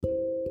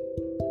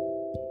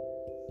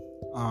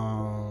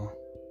Uh,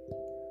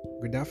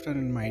 Good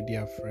afternoon, my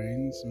dear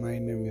friends. My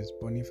name is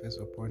Boniface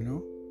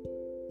Opono.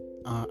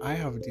 I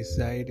have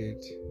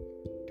decided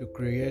to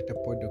create a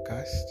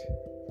podcast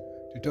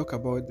to talk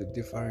about the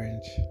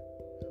different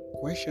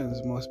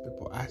questions most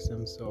people ask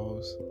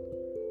themselves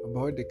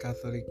about the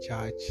Catholic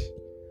Church,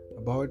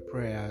 about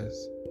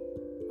prayers,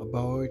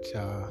 about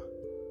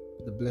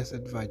the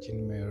Blessed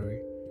Virgin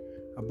Mary,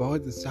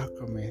 about the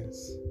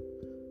sacraments,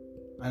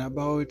 and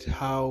about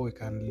how we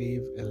can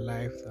live a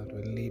life that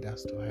will lead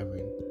us to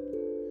heaven.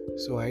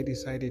 So I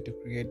decided to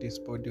create this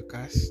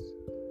podcast,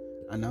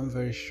 and I'm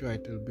very sure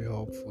it will be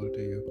helpful to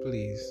you.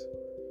 Please,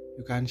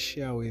 you can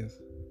share with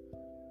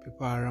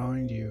people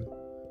around you.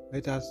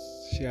 Let us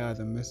share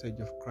the message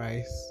of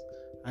Christ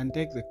and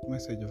take the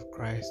message of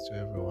Christ to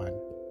everyone.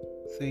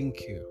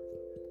 Thank you.